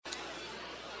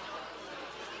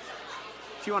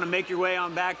If you want to make your way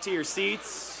on back to your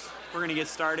seats, we're going to get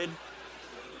started.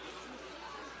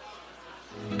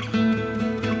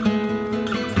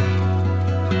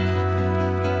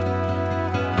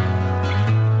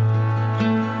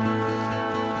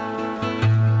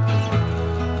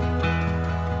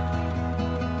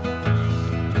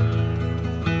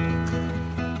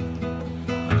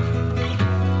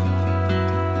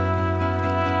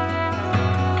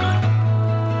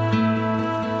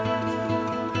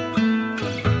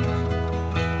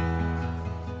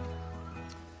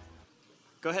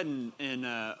 Go ahead and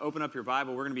open up your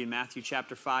Bible. We're going to be in Matthew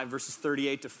chapter 5, verses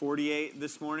 38 to 48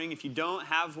 this morning. If you don't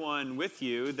have one with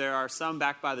you, there are some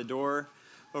back by the door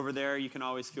over there. You can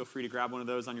always feel free to grab one of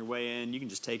those on your way in. You can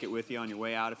just take it with you on your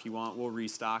way out if you want. We'll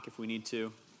restock if we need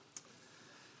to.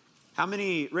 How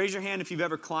many, raise your hand if you've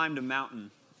ever climbed a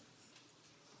mountain.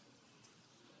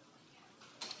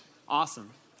 Awesome.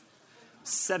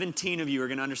 17 of you are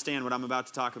going to understand what I'm about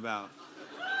to talk about.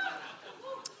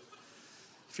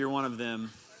 If you're one of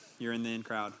them, you're in the in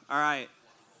crowd. All right.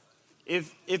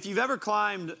 If you've ever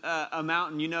climbed a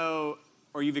mountain, you know,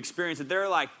 or you've experienced it, there are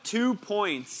like 2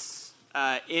 points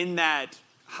in that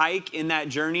hike, in that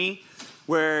journey,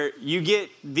 where you get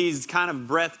these kind of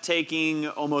breathtaking,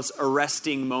 almost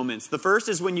arresting moments. The first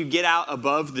is when you get out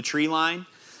above the tree line.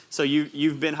 So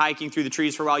you've been hiking through the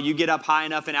trees for a while. You get up high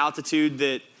enough in altitude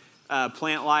that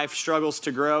plant life struggles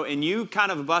to grow, and you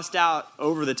kind of bust out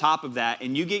over the top of that,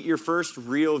 and you get your first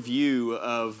real view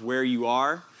of where you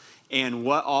are and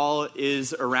what all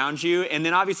is around you. And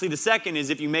then obviously the second is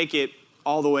if you make it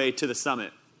all the way to the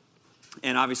summit.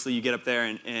 And obviously you get up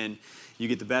there and you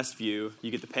get the best view. You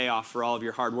get the payoff for all of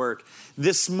your hard work.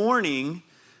 This morning,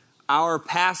 our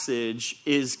passage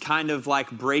is kind of like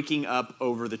breaking up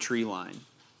over the tree line.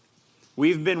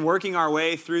 We've been working our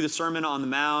way through the Sermon on the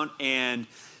Mount, and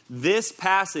this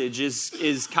passage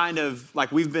is kind of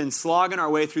like we've been slogging our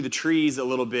way through the trees a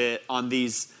little bit on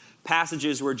these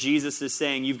passages where Jesus is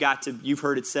saying, you've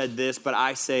heard it said this, but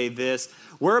I say this.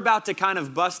 We're about to kind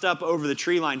of bust up over the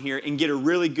tree line here and get a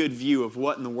really good view of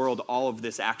what in the world all of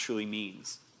this actually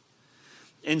means.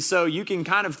 And so you can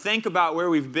kind of think about where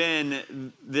we've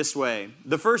been this way.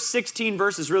 The first 16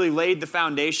 verses really laid the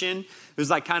foundation. It was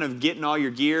like kind of getting all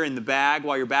your gear in the bag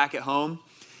while you're back at home.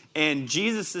 And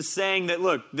Jesus is saying that,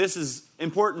 look, this is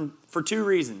important for 2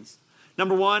 reasons.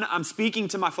 Number one, I'm speaking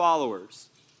to my followers.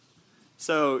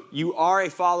 So you are a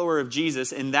follower of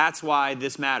Jesus, and that's why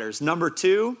this matters. Number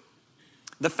 2,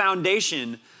 the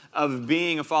foundation of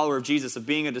being a follower of Jesus, of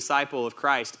being a disciple of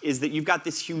Christ, is that you've got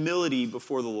this humility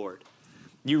before the Lord.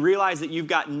 You realize that you've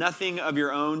got nothing of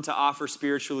your own to offer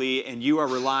spiritually, and you are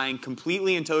relying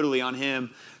completely and totally on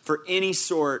Him for any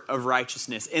sort of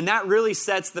righteousness. And that really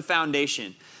sets the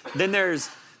foundation. Then there's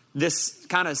this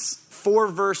kind of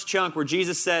 4-verse chunk where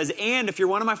Jesus says, and if you're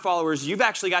one of my followers, you've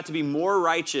actually got to be more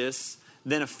righteous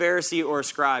than a Pharisee or a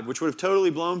scribe, which would have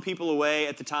totally blown people away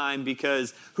at the time,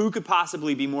 because who could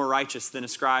possibly be more righteous than a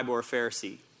scribe or a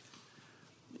Pharisee?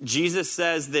 Jesus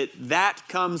says that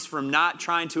comes from not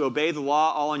trying to obey the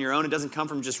law all on your own. It doesn't come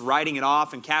from just writing it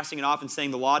off and casting it off and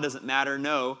saying the law doesn't matter.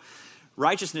 No,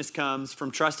 righteousness comes from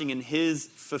trusting in His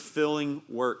fulfilling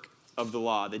work of the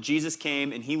law. That Jesus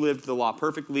came and He lived the law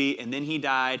perfectly, and then He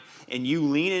died, and you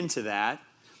lean into that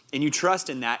and you trust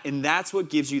in that, and that's what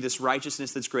gives you this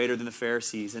righteousness that's greater than the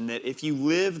Pharisees. And that if you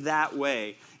live that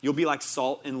way, you'll be like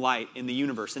salt and light in the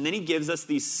universe. And then He gives us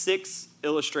these 6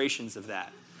 illustrations of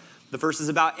that. The first is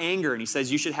about anger, and He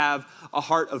says you should have a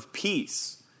heart of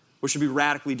peace, which should be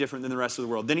radically different than the rest of the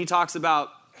world. Then He talks about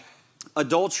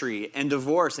adultery and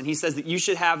divorce, and He says that you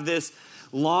should have this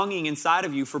longing inside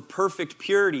of you for perfect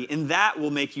purity, and that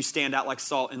will make you stand out like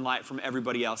salt and light from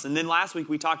everybody else. And then last week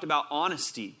we talked about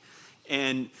honesty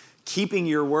and keeping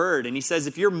your word, and He says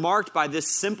if you're marked by this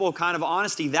simple kind of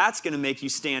honesty, that's going to make you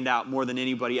stand out more than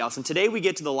anybody else. And today we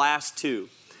get to the last 2.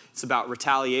 It's about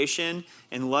retaliation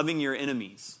and loving your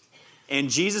enemies. And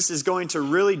Jesus is going to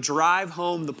really drive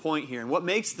home the point here. And what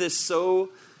makes this so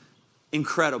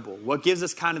incredible, what gives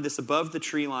us kind of this above the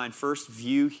tree line first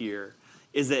view here,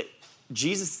 is that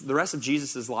Jesus, the rest of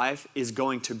Jesus' life is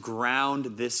going to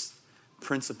ground this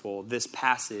principle, this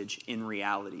passage in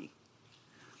reality.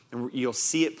 And you'll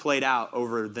see it played out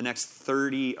over the next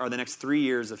 3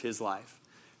 years of His life,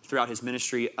 throughout His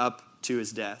ministry up to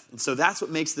His death. And so that's what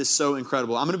makes this so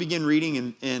incredible. I'm going to begin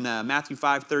reading in Matthew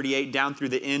 5:38 down through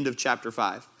the end of chapter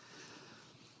 5.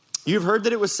 You've heard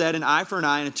that it was said, an eye for an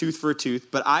eye and a tooth for a tooth,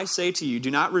 but I say to you,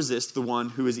 do not resist the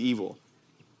one who is evil.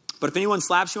 But if anyone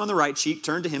slaps you on the right cheek,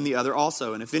 turn to him the other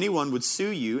also. And if anyone would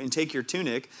sue you and take your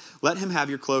tunic, let him have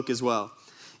your cloak as well.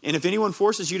 And if anyone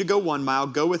forces you to go 1 mile,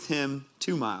 go with him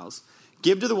 2 miles.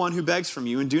 Give to the one who begs from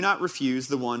you, and do not refuse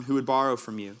the one who would borrow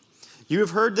from you. You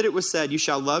have heard that it was said, you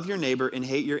shall love your neighbor and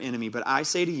hate your enemy. But I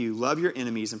say to you, love your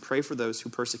enemies and pray for those who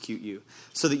persecute you,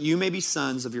 so that you may be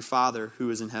sons of your Father who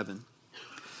is in heaven.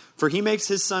 For he makes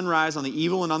his sun rise on the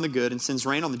evil and on the good, and sends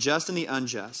rain on the just and the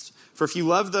unjust. For if you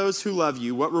love those who love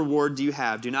you, what reward do you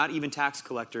have? Do not even tax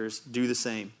collectors do the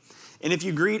same? And if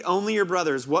you greet only your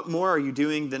brothers, what more are you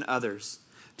doing than others?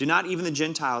 Do not even the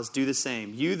Gentiles do the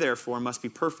same? You, therefore, must be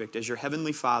perfect, as your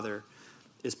heavenly Father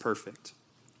is perfect.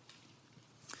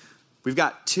 We've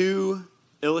got two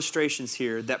illustrations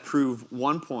here that prove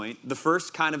one point. The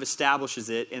first kind of establishes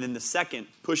it, and then the second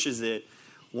pushes it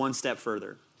one step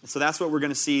further. So that's what we're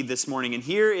going to see this morning. And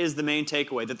here is the main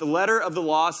takeaway, that the letter of the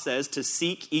law says to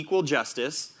seek equal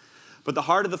justice, but the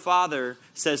heart of the Father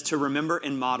says to remember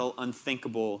and model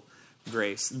unthinkable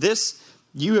grace. This,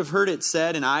 you have heard it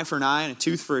said, an eye for an eye and a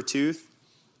tooth for a tooth,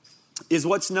 is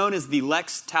what's known as the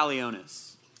lex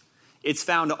talionis. It's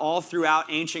found all throughout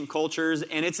ancient cultures,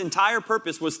 and its entire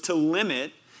purpose was to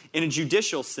limit, in a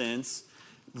judicial sense,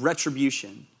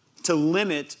 retribution, to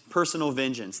limit personal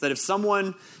vengeance. That if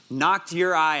someone knocked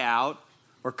your eye out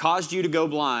or caused you to go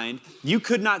blind, you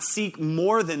could not seek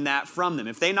more than that from them.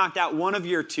 If they knocked out one of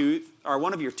your teeth,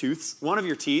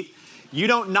 you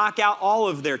don't knock out all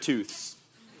of their tooths.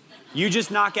 You just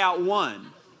knock out one.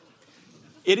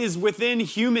 It is within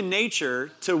human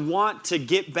nature to want to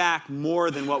get back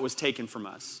more than what was taken from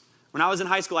us. When I was in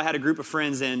high school, I had a group of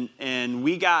friends, and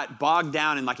we got bogged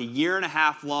down in like a 1.5 year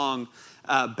long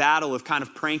battle of kind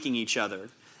of pranking each other.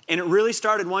 And it really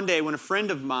started one day when a friend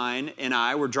of mine and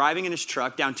I were driving in his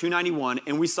truck down 291,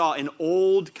 and we saw an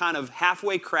old kind of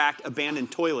halfway cracked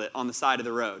abandoned toilet on the side of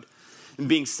the road. And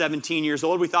being 17 years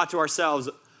old, we thought to ourselves,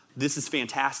 this is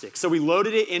fantastic. So we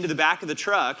loaded it into the back of the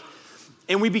truck,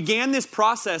 and we began this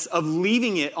process of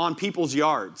leaving it on people's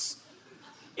yards.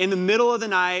 In the middle of the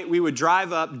night, we would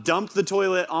drive up, dump the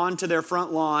toilet onto their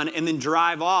front lawn, and then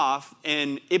drive off.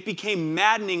 And it became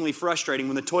maddeningly frustrating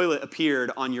when the toilet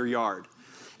appeared on your yard.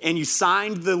 And you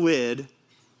signed the lid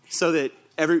so that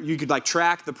you could like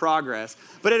track the progress.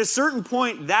 But at a certain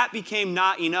point, that became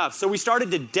not enough. So we started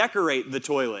to decorate the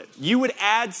toilet. You would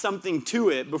add something to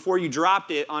it before you dropped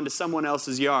it onto someone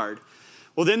else's yard.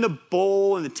 Well, then the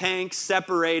bowl and the tank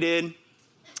separated.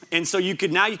 And so you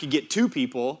could get two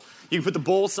people. You could put the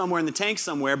bowl somewhere and the tank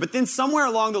somewhere. But then somewhere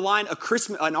along the line,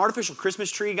 an artificial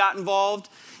Christmas tree got involved.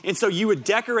 And so you would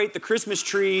decorate the Christmas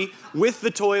tree with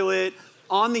the toilet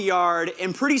on the yard.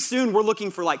 And pretty soon we're looking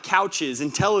for like couches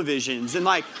and televisions. And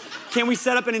like, can we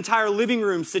set up an entire living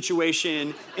room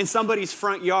situation in somebody's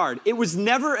front yard? It was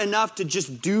never enough to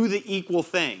just do the equal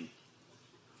thing.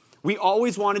 We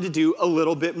always wanted to do a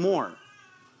little bit more.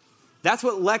 That's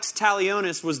what lex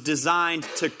talionis was designed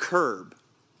to curb.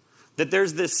 That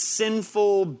there's this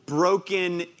sinful,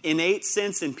 broken, innate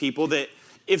sense in people that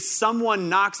if someone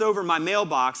knocks over my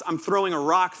mailbox, I'm throwing a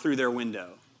rock through their window.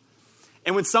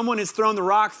 And when someone has thrown the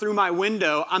rock through my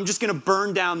window, I'm just going to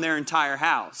burn down their entire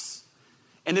house.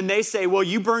 And then they say, well,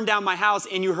 you burned down my house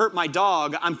and you hurt my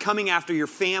dog. I'm coming after your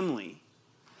family.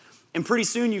 And pretty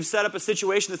soon you've set up a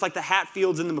situation that's like the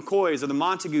Hatfields and the McCoys or the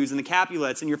Montagues and the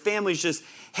Capulets, and your families just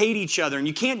hate each other. And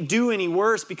you can't do any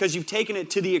worse because you've taken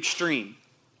it to the extreme.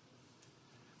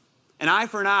 An eye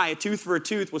for an eye, a tooth for a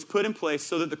tooth was put in place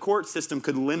so that the court system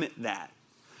could limit that.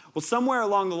 Well, somewhere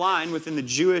along the line within the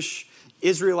Jewish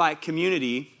Israelite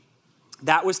community,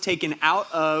 that was taken out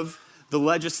of the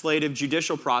legislative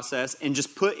judicial process and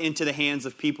just put into the hands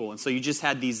of people. And so you just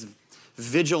had these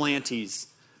vigilantes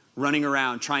running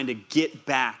around trying to get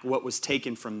back what was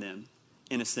taken from them,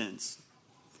 in a sense.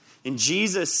 And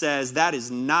Jesus says that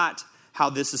is not how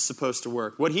this is supposed to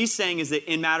work. What he's saying is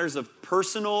that in matters of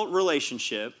personal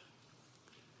relationship,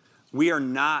 we are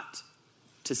not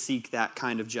to seek that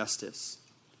kind of justice.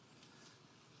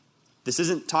 This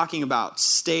isn't talking about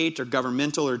state or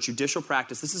governmental or judicial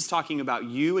practice. This is talking about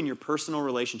you and your personal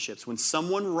relationships. When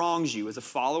someone wrongs you as a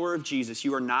follower of Jesus,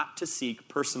 you are not to seek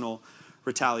personal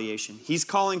retaliation. He's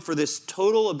calling for this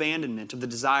total abandonment of the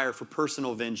desire for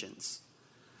personal vengeance,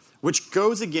 which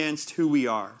goes against who we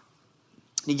are.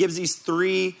 He gives these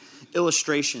 3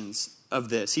 illustrations of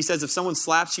this. He says, if someone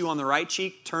slaps you on the right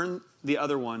cheek, turn the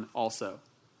other one also.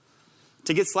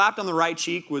 To get slapped on the right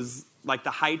cheek was like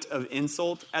the height of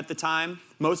insult at the time.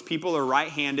 Most people are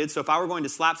right-handed, so if I were going to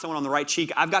slap someone on the right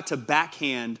cheek, I've got to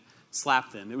backhand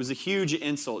slap them. It was a huge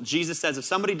insult. Jesus says, if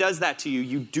somebody does that to you,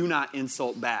 you do not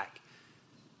insult back.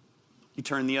 You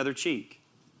turn the other cheek.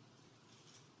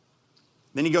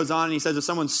 Then he goes on and he says, if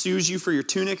someone sues you for your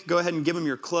tunic, go ahead and give them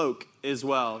your cloak as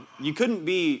well. You couldn't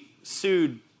be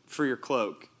sued for your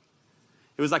cloak.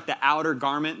 It was like the outer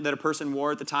garment that a person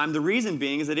wore at the time. The reason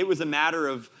being is that it was a matter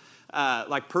of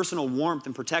like personal warmth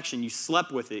and protection. You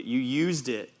slept with it. You used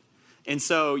it. And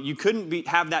so you couldn't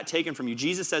have that taken from you.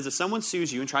 Jesus says if someone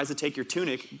sues you and tries to take your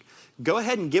tunic, go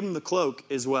ahead and give them the cloak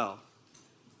as well.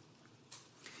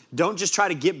 Don't just try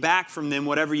to get back from them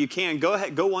whatever you can. Go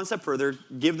ahead, go one step further,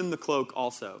 give them the cloak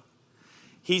also.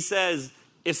 He says,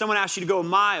 if someone asks you to go a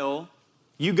mile,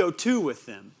 you go 2 with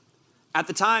them. At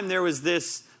the time, there was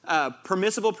this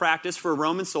permissible practice for a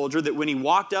Roman soldier that when he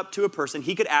walked up to a person,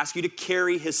 he could ask you to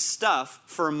carry his stuff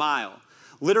for a mile.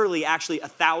 Literally, actually,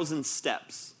 1,000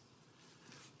 steps.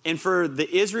 And for the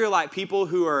Israelite people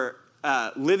who are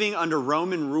living under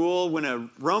Roman rule, when a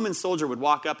Roman soldier would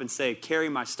walk up and say, carry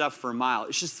my stuff for a mile,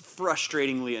 it's just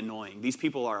frustratingly annoying. These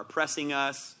people are oppressing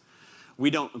us. We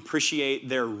don't appreciate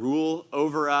their rule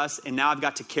over us. And now I've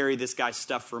got to carry this guy's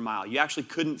stuff for a mile. You actually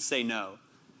couldn't say no.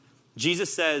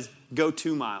 Jesus says, go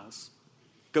 2 miles.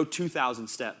 Go 2,000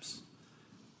 steps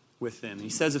with them. He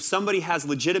says, if somebody has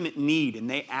legitimate need and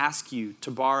they ask you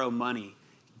to borrow money,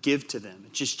 give to them.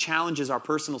 It just challenges our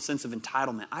personal sense of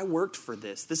entitlement. I worked for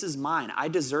this. This is mine. I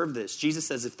deserve this. Jesus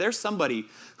says, if there's somebody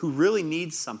who really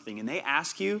needs something and they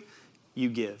ask you, you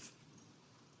give.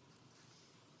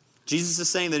 Jesus is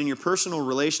saying that in your personal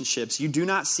relationships, you do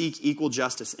not seek equal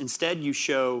justice. Instead, you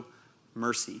show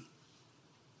mercy.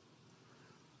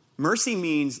 Mercy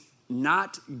means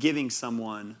not giving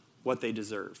someone what they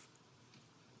deserve.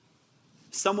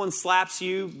 Someone slaps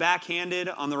you backhanded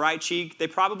on the right cheek, they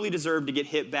probably deserve to get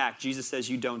hit back. Jesus says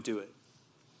you don't do it.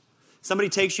 Somebody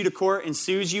takes you to court and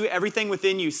sues you, everything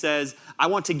within you says, I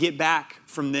want to get back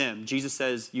from them. Jesus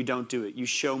says you don't do it. You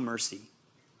show mercy.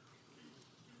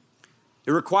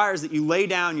 It requires that you lay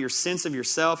down your sense of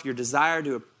yourself, your desire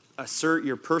to assert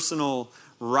your personal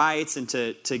rights and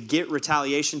to get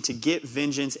retaliation, to get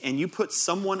vengeance, and you put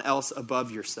someone else above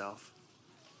yourself.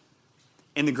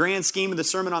 In the grand scheme of the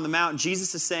Sermon on the Mount,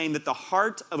 Jesus is saying that the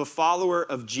heart of a follower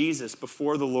of Jesus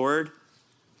before the Lord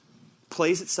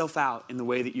plays itself out in the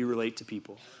way that you relate to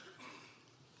people.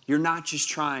 You're not just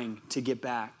trying to get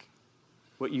back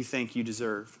what you think you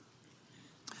deserve.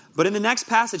 But in the next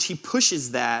passage, he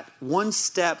pushes that one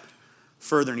step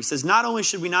further. And he says, not only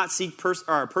should we not seek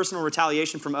personal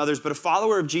retaliation from others, but a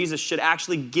follower of Jesus should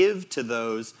actually give to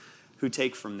those who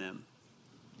take from them.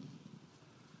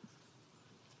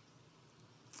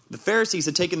 The Pharisees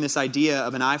had taken this idea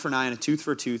of an eye for an eye and a tooth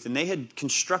for a tooth, and they had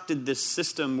constructed this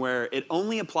system where it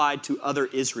only applied to other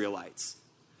Israelites.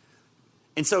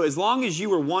 And so as long as you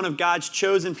were one of God's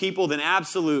chosen people, then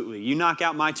absolutely, you knock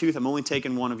out my tooth, I'm only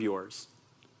taking one of yours.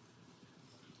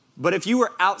 But if you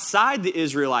were outside the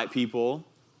Israelite people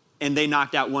and they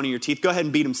knocked out one of your teeth, go ahead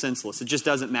and beat them senseless. It just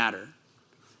doesn't matter.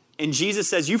 And Jesus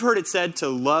says, you've heard it said to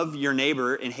love your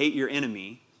neighbor and hate your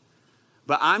enemy,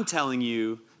 but I'm telling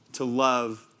you to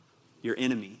love your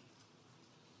enemy,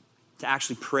 to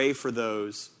actually pray for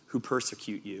those who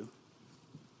persecute you.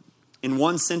 In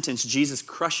one sentence, Jesus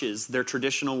crushes their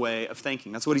traditional way of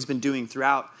thinking. That's what he's been doing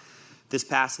throughout this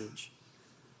passage.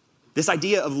 This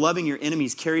idea of loving your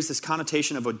enemies carries this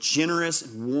connotation of a generous,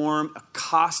 warm, a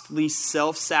costly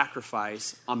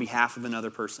self-sacrifice on behalf of another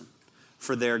person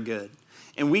for their good.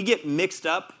 And we get mixed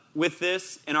up with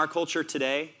this in our culture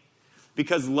today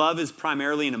because love is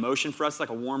primarily an emotion for us, like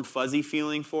a warm, fuzzy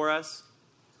feeling for us.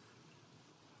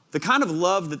 The kind of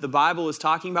love that the Bible is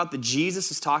talking about, that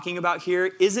Jesus is talking about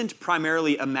here, isn't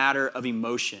primarily a matter of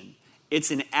emotion.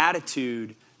 It's an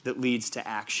attitude that leads to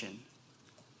action.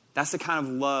 That's the kind of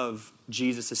love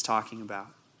Jesus is talking about.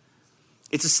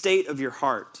 It's a state of your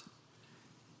heart.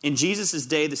 In Jesus'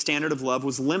 day, the standard of love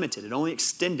was limited. It only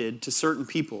extended to certain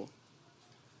people.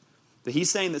 But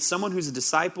he's saying that someone who's a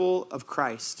disciple of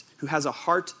Christ, who has a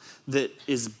heart that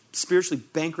is spiritually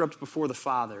bankrupt before the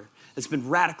Father, that's been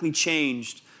radically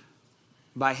changed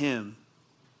by him,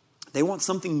 they want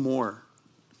something more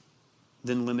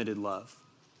than limited love.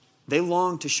 They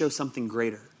long to show something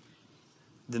greater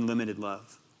than limited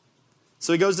love.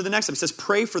 So he goes to the next step. He says,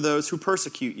 pray for those who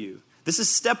persecute you. This is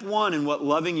step one in what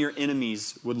loving your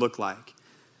enemies would look like.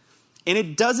 And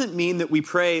it doesn't mean that we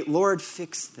pray, Lord,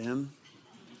 fix them.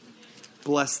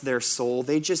 Bless their soul.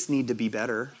 They just need to be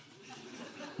better.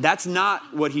 That's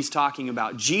not what he's talking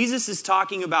about. Jesus is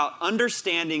talking about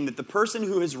understanding that the person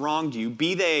who has wronged you,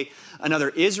 be they another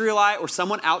Israelite or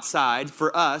someone outside,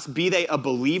 for us, be they a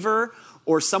believer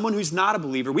or someone who's not a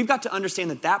believer, we've got to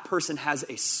understand that that person has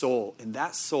a soul, and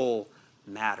that soul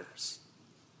matters.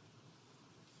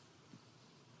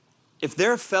 If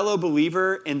they're a fellow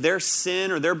believer and their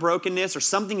sin or their brokenness or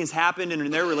something has happened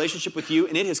in their relationship with you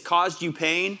and it has caused you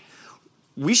pain,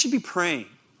 we should be praying.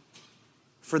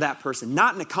 for that person.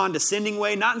 Not in a condescending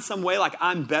way, not in some way like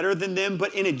I'm better than them,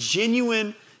 but in a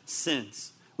genuine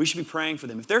sense. We should be praying for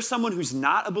them. If there's someone who's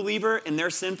not a believer and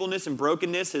their sinfulness and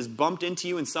brokenness has bumped into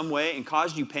you in some way and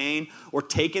caused you pain or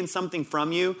taken something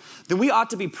from you, then we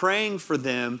ought to be praying for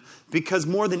them, because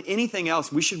more than anything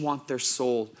else, we should want their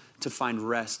soul to find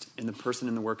rest in the person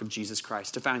and the work of Jesus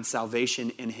Christ, to find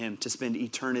salvation in him, to spend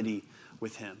eternity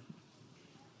with him.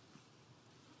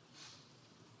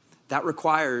 That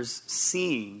requires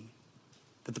seeing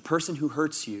that the person who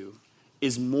hurts you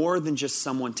is more than just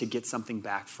someone to get something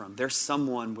back from. They're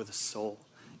someone with a soul,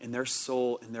 and their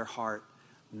soul and their heart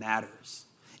matters.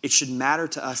 It should matter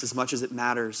to us as much as it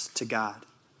matters to God.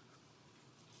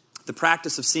 The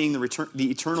practice of seeing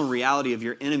the eternal reality of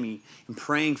your enemy and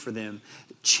praying for them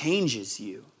changes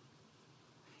you.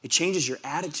 It changes your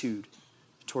attitude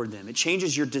toward them. It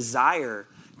changes your desire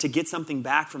to get something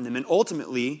back from them. And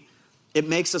ultimately, it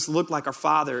makes us look like our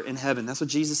Father in heaven. That's what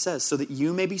Jesus says, so that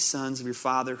you may be sons of your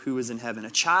Father who is in heaven.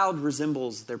 A child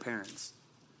resembles their parents.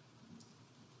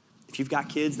 If you've got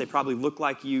kids, they probably look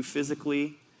like you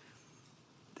physically.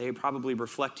 They probably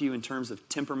reflect you in terms of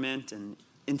temperament and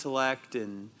intellect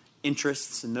and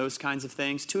interests and those kinds of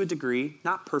things, to a degree.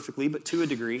 Not perfectly, but to a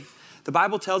degree. The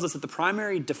Bible tells us that the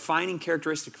primary defining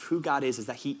characteristic of who God is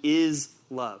that he is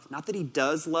love. Not that he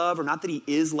does love, or not that he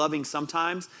is loving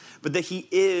sometimes, but that he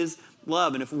is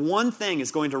love. And if one thing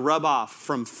is going to rub off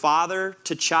from father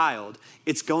to child,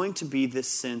 it's going to be this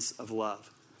sense of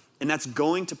love. And that's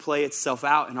going to play itself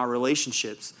out in our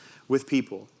relationships with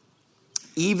people.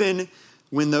 Even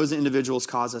when those individuals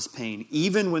cause us pain,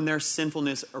 even when their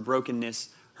sinfulness or brokenness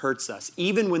hurts us,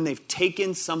 even when they've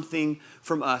taken something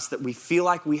from us that we feel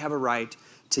like we have a right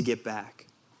to get back.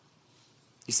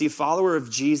 You see, a follower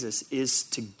of Jesus is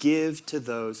to give to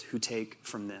those who take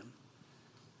from them.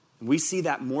 We see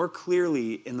that more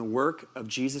clearly in the work of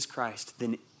Jesus Christ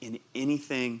than in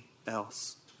anything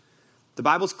else. The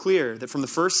Bible's clear that from the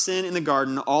first sin in the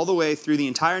garden all the way through the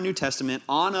entire New Testament,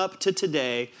 on up to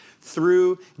today,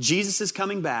 through Jesus'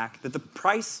 coming back, that the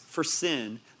price for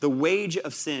sin, the wage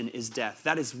of sin, is death.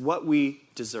 That is what we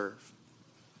deserve.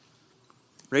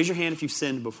 Raise your hand if you've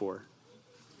sinned before.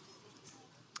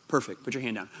 Perfect. Put your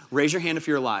hand down. Raise your hand if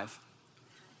you're alive.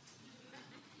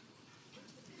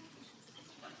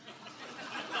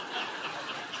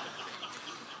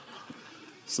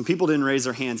 Some people didn't raise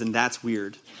their hands, and that's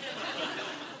weird.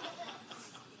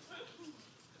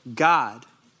 God,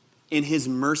 in his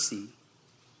mercy,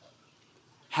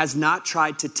 has not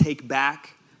tried to take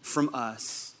back from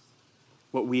us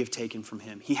what we have taken from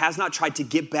him. He has not tried to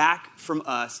get back from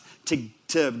us,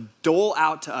 to dole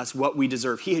out to us what we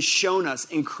deserve. He has shown us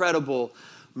incredible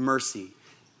mercy.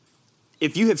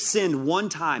 If you have sinned one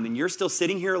time and you're still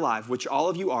sitting here alive, which all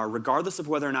of you are, regardless of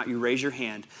whether or not you raise your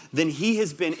hand, then he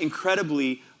has been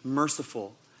incredibly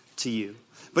merciful to you.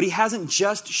 But he hasn't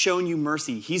just shown you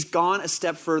mercy. He's gone a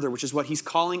step further, which is what he's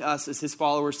calling us as his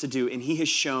followers to do, and he has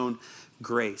shown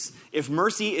grace. If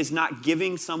mercy is not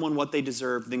giving someone what they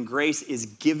deserve, then grace is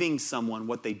giving someone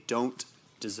what they don't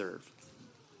deserve.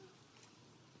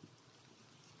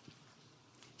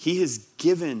 He has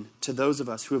given to those of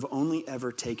us who have only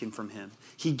ever taken from him.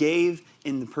 He gave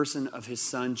in the person of his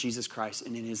son, Jesus Christ,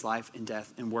 and in his life and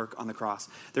death and work on the cross.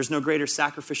 There's no greater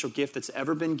sacrificial gift that's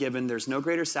ever been given. There's no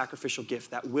greater sacrificial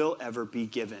gift that will ever be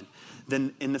given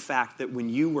than in the fact that when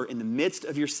you were in the midst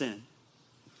of your sin,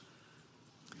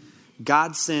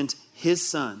 God sent his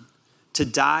son to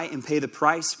die and pay the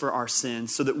price for our sin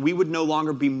so that we would no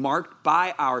longer be marked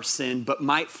by our sin, but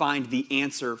might find the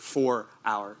answer for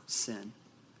our sin.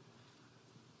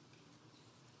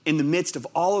 In the midst of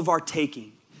all of our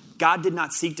taking, God did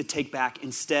not seek to take back.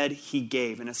 Instead, he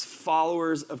gave. And as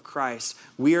followers of Christ,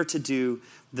 we are to do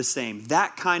the same.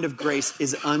 That kind of grace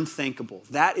is unthinkable.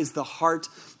 That is the heart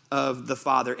of the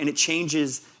Father, and it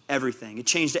changes everything. It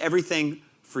changed everything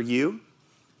for you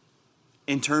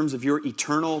in terms of your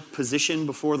eternal position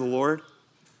before the Lord.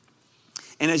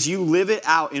 And as you live it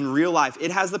out in real life,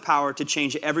 it has the power to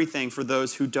change everything for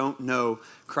those who don't know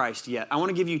Christ yet. I want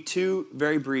to give you two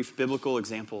very brief biblical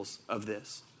examples of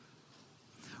this.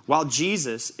 While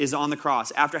Jesus is on the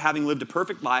cross, after having lived a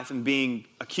perfect life and being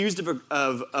accused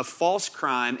of a false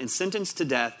crime and sentenced to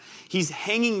death, he's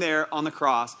hanging there on the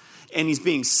cross and he's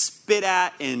being spit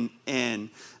at and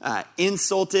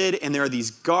insulted. And there are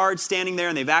these guards standing there,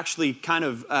 and they've actually kind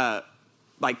of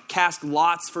cast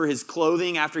lots for his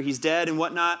clothing after he's dead and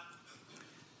whatnot.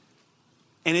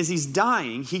 And as he's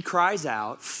dying, he cries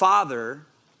out, "Father,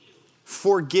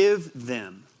 forgive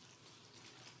them,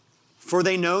 for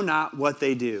they know not what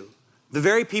they do." The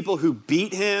very people who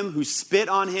beat him, who spit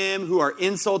on him, who are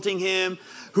insulting him,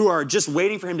 who are just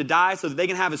waiting for him to die so that they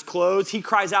can have his clothes, he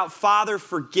cries out, "Father,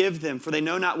 forgive them, for they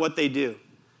know not what they do."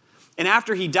 And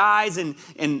after he dies and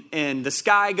the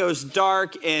sky goes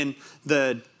dark and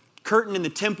the curtain in the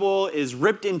temple is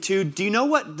ripped in two, do you know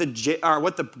what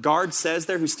the guard says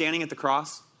there who's standing at the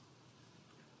cross?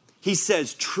 He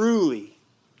says, "Truly,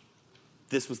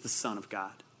 this was the Son of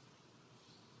God."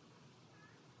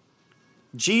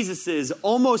 Jesus'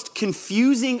 almost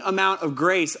confusing amount of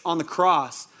grace on the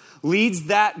cross leads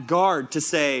that guard to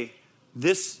say,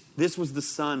 this was the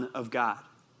Son of God.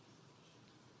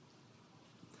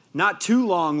 Not too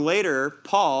long later,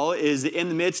 Paul is in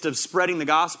the midst of spreading the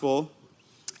gospel,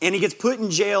 and he gets put in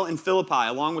jail in Philippi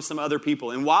along with some other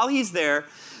people. And while he's there,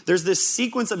 there's this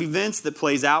sequence of events that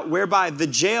plays out whereby the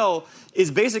jail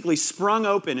is basically sprung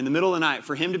open in the middle of the night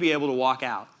for him to be able to walk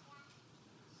out.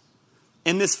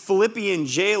 And this Philippian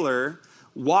jailer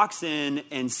walks in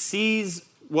and sees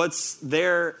what's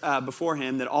there before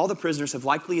him, that all the prisoners have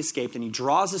likely escaped, and he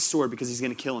draws his sword because he's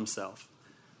going to kill himself.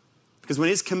 Because when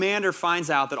his commander finds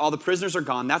out that all the prisoners are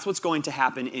gone, that's what's going to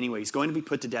happen anyway. He's going to be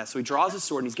put to death. So he draws his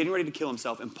sword and he's getting ready to kill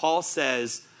himself. And Paul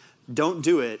says, "Don't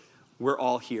do it. We're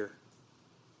all here."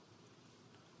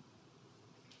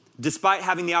 Despite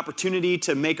having the opportunity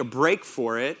to make a break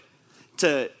for it,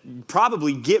 to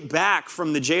probably get back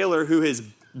from the jailer who has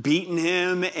beaten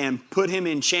him and put him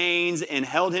in chains and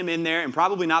held him in there and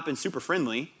probably not been super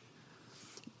friendly,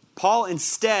 Paul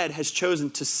instead has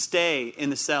chosen to stay in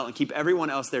the cell and keep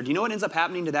everyone else there. Do you know what ends up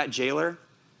happening to that jailer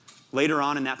later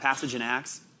on in that passage in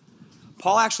Acts?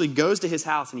 Paul actually goes to his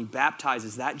house and he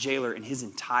baptizes that jailer and his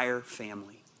entire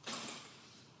family.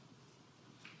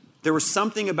 There was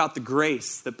something about the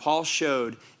grace that Paul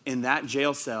showed in that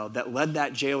jail cell that led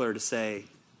that jailer to say,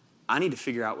 "I need to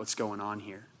figure out what's going on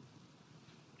here."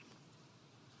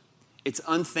 It's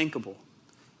unthinkable.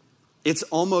 It's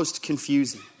almost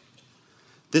confusing.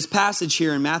 This passage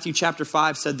here in Matthew chapter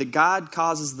 5 said that God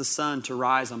causes the sun to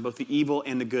rise on both the evil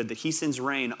and the good, that he sends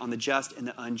rain on the just and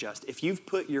the unjust. If you've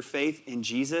put your faith in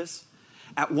Jesus,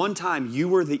 at one time you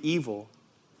were the evil,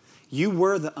 you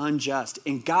were the unjust,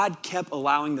 and God kept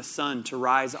allowing the sun to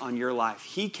rise on your life.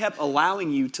 He kept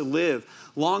allowing you to live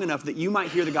long enough that you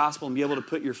might hear the gospel and be able to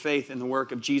put your faith in the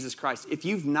work of Jesus Christ. If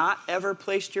you've not ever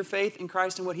placed your faith in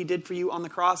Christ and what he did for you on the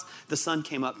cross, the sun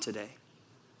came up today.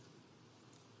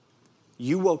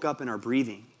 You woke up and are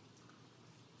breathing.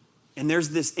 And there's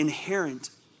this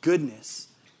inherent goodness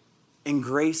and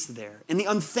grace there. And the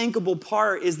unthinkable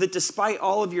part is that despite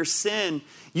all of your sin,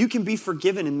 you can be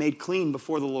forgiven and made clean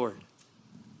before the Lord.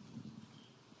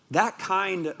 That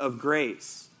kind of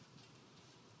grace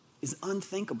is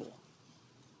unthinkable.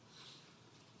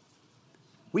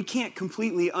 We can't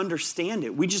completely understand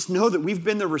it. We just know that we've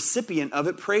been the recipient of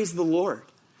it. Praise the Lord.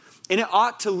 And it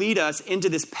ought to lead us into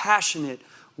this passionate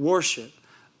worship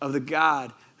of the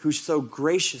God who so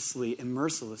graciously and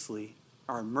mercilessly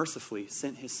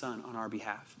sent his son on our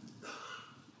behalf.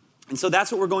 And so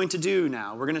that's what we're going to do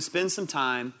now. We're going to spend some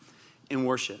time in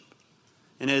worship.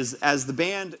 And as the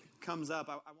band comes up,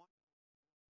 I want...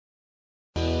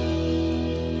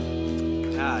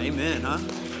 amen, huh?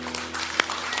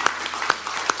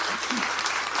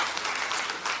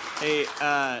 Hey,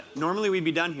 normally we'd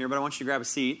be done here, but I want you to grab a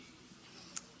seat.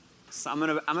 So I'm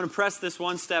gonna press this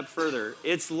one step further.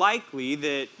 It's likely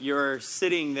that you're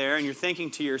sitting there and you're thinking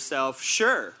to yourself,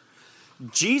 sure,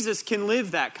 Jesus can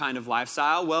live that kind of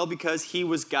lifestyle, well, because he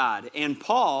was God. And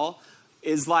Paul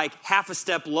is like half a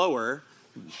step lower,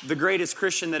 the greatest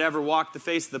Christian that ever walked the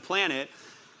face of the planet.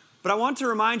 But I want to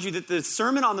remind you that the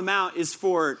Sermon on the Mount is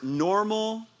for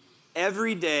normal,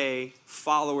 everyday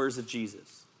followers of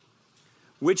Jesus.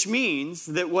 Which means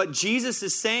that what Jesus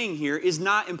is saying here is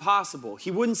not impossible.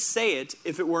 He wouldn't say it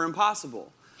if it were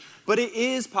impossible. But it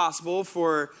is possible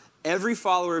for every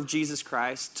follower of Jesus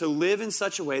Christ to live in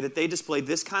such a way that they display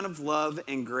this kind of love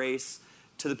and grace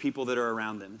to the people that are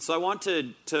around them. So I want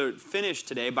to finish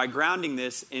today by grounding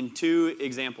this in two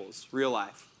examples, real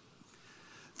life.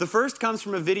 The first comes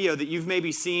from a video that you've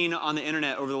maybe seen on the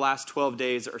internet over the last 12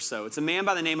 days or so. It's a man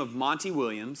by the name of Monty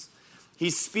Williams.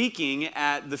 He's speaking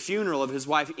at the funeral of his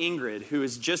wife Ingrid, who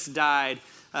has just died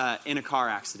in a car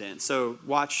accident. So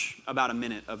watch about a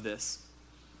minute of this.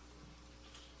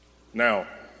 Now,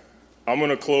 I'm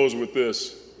going to close with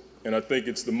this, and I think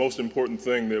it's the most important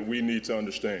thing that we need to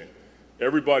understand.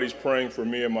 Everybody's praying for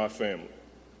me and my family,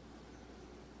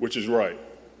 which is right.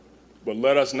 But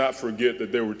let us not forget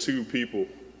that there were two people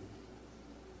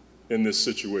in this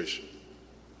situation.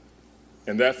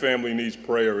 And that family needs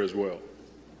prayer as well.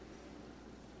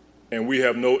 And we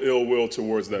have no ill will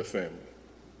towards that family.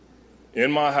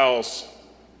 In my house,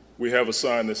 we have a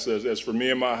sign that says, as for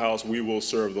me and my house, we will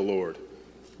serve the Lord.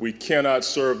 We cannot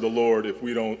serve the Lord if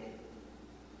we don't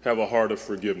have a heart of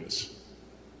forgiveness.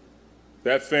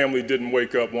 That family didn't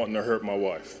wake up wanting to hurt my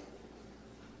wife.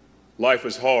 Life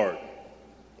is hard.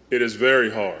 It is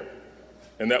very hard.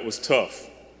 And that was tough.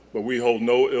 But we hold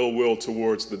no ill will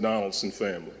towards the Donaldson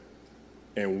family.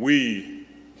 And we,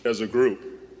 as a group,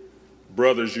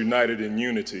 brothers united in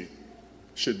unity,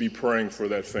 should be praying for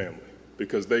that family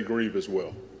because they grieve as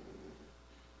well.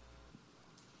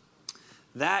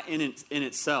 That in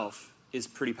itself is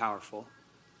pretty powerful.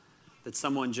 That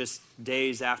someone just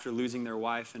days after losing their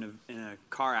wife in a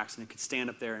car accident could stand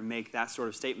up there and make that sort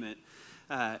of statement.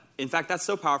 In fact, that's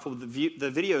so powerful. The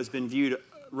video has been viewed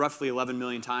roughly 11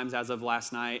 million times as of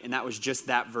last night, and that was just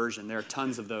that version. There are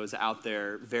tons of those out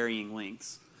there, varying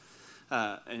lengths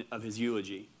of his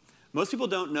eulogy. Most people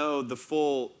don't know the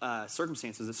full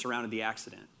circumstances that surrounded the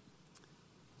accident.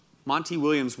 Monty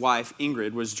Williams' wife,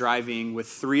 Ingrid, was driving with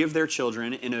 3 of their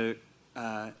children in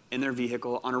their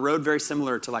vehicle on a road very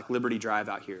similar to like Liberty Drive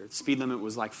out here. The speed limit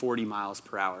was like 40 miles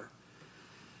per hour.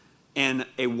 And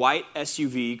a white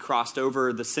SUV crossed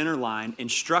over the center line and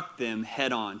struck them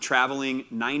head on, traveling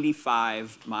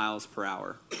 95 miles per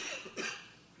hour.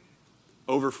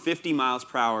 Over 50 miles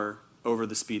per hour over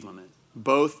the speed limit.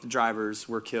 Both drivers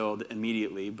were killed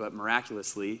immediately, but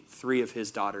miraculously, 3 of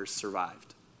his daughters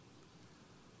survived.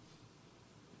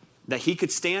 That he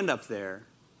could stand up there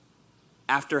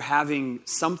after having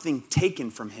something taken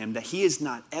from him that he is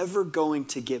not ever going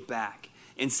to get back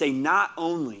and say, not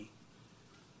only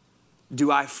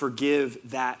do I forgive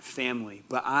that family,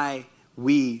 but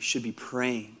we should be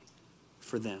praying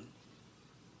for them.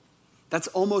 That's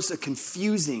almost a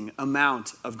confusing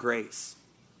amount of grace.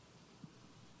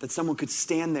 That someone could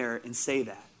stand there and say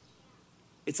that.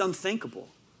 It's unthinkable.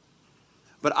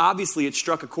 But obviously it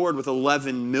struck a chord with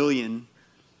 11 million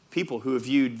people who have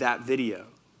viewed that video.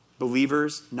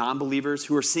 Believers, non-believers,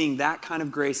 who are seeing that kind of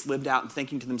grace lived out and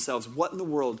thinking to themselves, what in the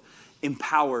world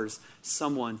empowers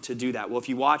someone to do that? Well, if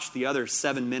you watch the other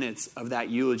 7 minutes of that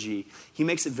eulogy, he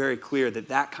makes it very clear that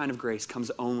that kind of grace comes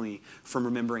only from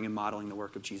remembering and modeling the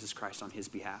work of Jesus Christ on his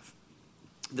behalf.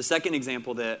 The second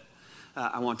example that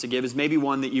I want to give is maybe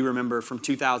one that you remember from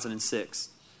 2006.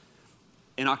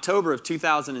 In October of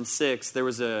 2006, there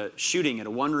was a shooting at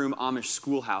a one-room Amish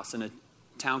schoolhouse in a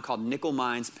town called Nickel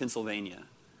Mines, Pennsylvania.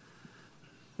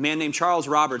 A man named Charles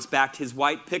Roberts backed his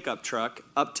white pickup truck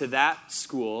up to that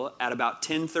school at about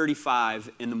 10:35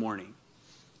 in the morning.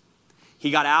 He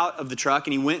got out of the truck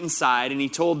and he went inside and he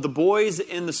told the boys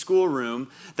in the schoolroom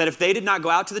that if they did not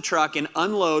go out to the truck and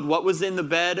unload what was in the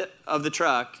bed of the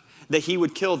truck, that he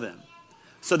would kill them.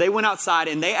 So they went outside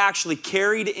and they actually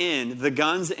carried in the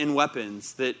guns and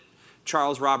weapons that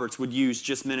Charles Roberts would use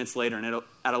just minutes later. And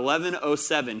at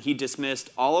 11:07, he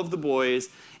dismissed all of the boys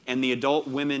and the adult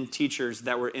women teachers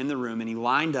that were in the room, and he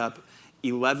lined up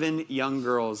 11 young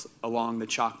girls along the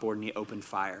chalkboard and he opened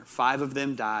fire. 5 of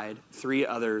them died. 3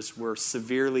 others were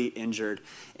severely injured.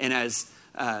 And as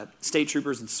state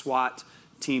troopers and SWAT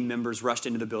team members rushed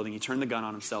into the building, he turned the gun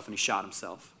on himself and he shot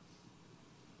himself.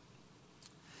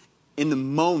 In the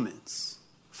moments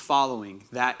following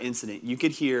that incident, you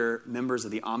could hear members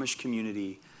of the Amish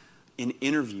community in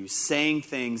interviews saying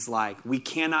things like, "We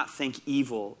cannot think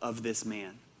evil of this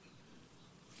man.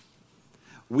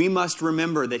 We must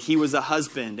remember that he was a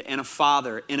husband and a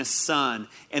father and a son,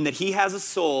 and that he has a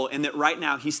soul, and that right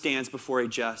now he stands before a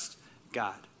just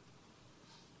God."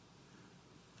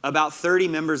 About 30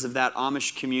 members of that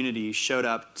Amish community showed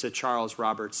up to Charles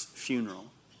Roberts'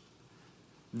 funeral.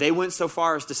 They went so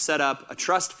far as to set up a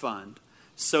trust fund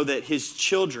so that his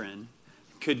children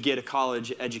could get a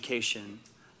college education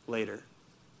later.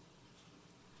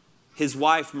 His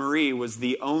wife, Marie, was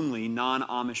the only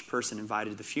non-Amish person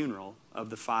invited to the funeral of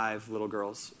the 5 little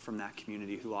girls from that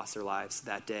community who lost their lives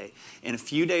that day. And a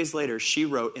few days later, she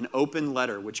wrote an open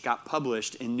letter which got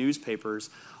published in newspapers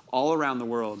all around the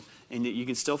world and that you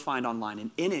can still find online.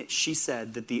 And in it, she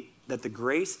said that the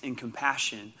grace and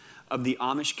compassion of the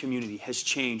Amish community has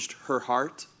changed her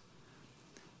heart,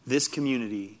 this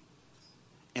community,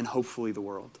 and hopefully the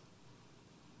world.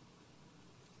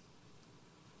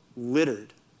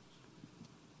 Littered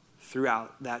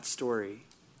throughout that story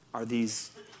are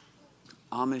these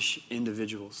Amish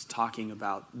individuals talking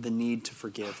about the need to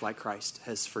forgive like Christ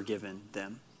has forgiven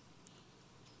them.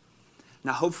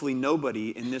 Now, hopefully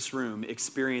nobody in this room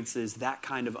experiences that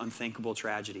kind of unthinkable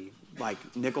tragedy like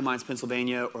Nickel Mines,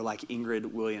 Pennsylvania, or like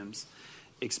Ingrid Williams.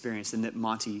 experienced and that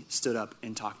Monty stood up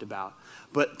and talked about.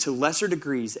 But to lesser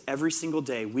degrees, every single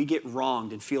day, we get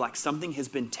wronged and feel like something has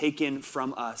been taken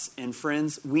from us. And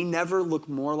friends, we never look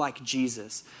more like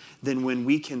Jesus than when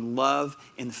we can love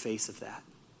in the face of that.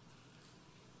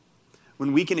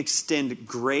 When we can extend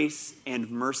grace and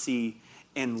mercy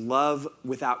and love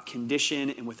without condition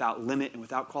and without limit and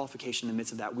without qualification in the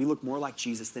midst of that, we look more like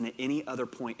Jesus than at any other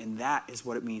point. And that is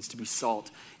what it means to be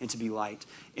salt and to be light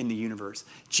in the universe.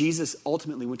 Jesus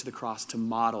ultimately went to the cross to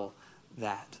model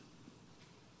that.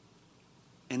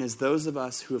 And as those of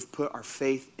us who have put our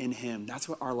faith in him, that's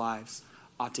what our lives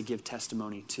ought to give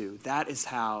testimony to. That is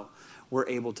how we're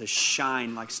able to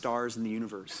shine like stars in the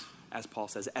universe, as Paul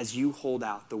says, as you hold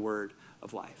out the word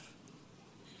of life.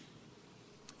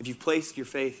 If you've placed your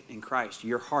faith in Christ,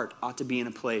 your heart ought to be in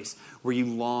a place where you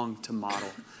long to model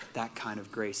that kind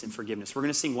of grace and forgiveness. We're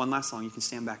going to sing one last song. You can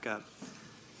stand back up.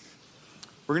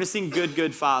 We're going to sing Good,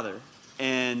 Good Father.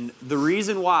 And the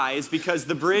reason why is because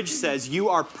the bridge says, you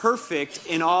are perfect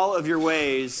in all of your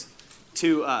ways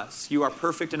to us. You are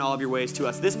perfect in all of your ways to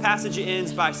us. This passage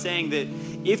ends by saying that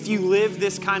if you live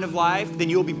this kind of life, then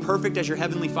you'll be perfect as your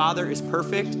heavenly Father is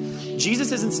perfect.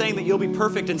 Jesus isn't saying that you'll be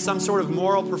perfect in some sort of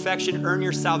moral perfection, earn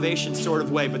your salvation sort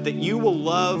of way, but that you will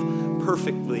love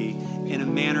perfectly in a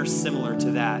manner similar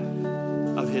to that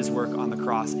of his work on the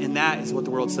cross. And that is what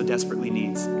the world so desperately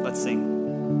needs. Let's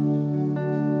sing.